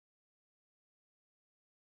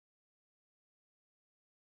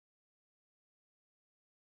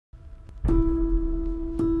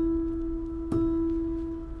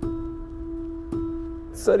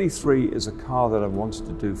33 is a car that I've wanted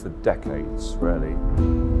to do for decades, really.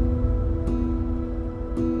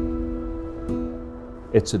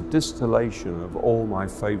 It's a distillation of all my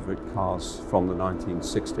favorite cars from the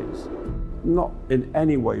 1960s. Not in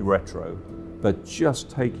any way retro, but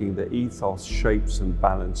just taking the ethos, shapes and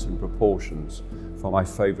balance and proportions from my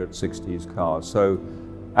favorite 60s cars. So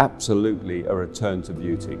absolutely a return to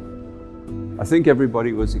beauty. I think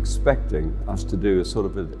everybody was expecting us to do a sort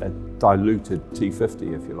of a diluted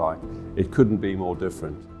T50, if you like. It couldn't be more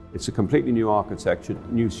different. It's a completely new architecture,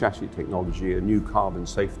 new chassis technology, a new carbon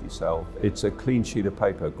safety cell. It's a clean sheet of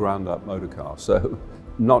paper, ground up motor car. So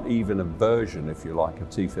not even a version, if you like, of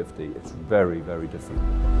T50. It's very, very different.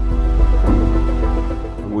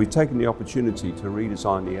 And we've taken the opportunity to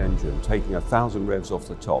redesign the engine, taking 1,000 revs off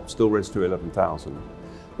the top, still raised to 11,000.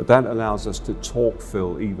 But that allows us to torque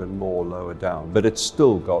fill even more lower down. But it's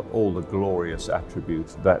still got all the glorious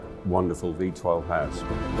attributes that wonderful V12 has.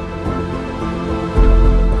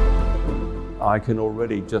 I can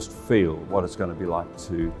already just feel what it's going to be like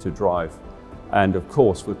to drive. And of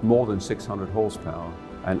course, with more than 600 horsepower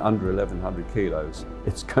and under 1,100 kilos,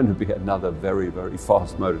 it's going to be another very, very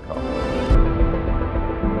fast motor car.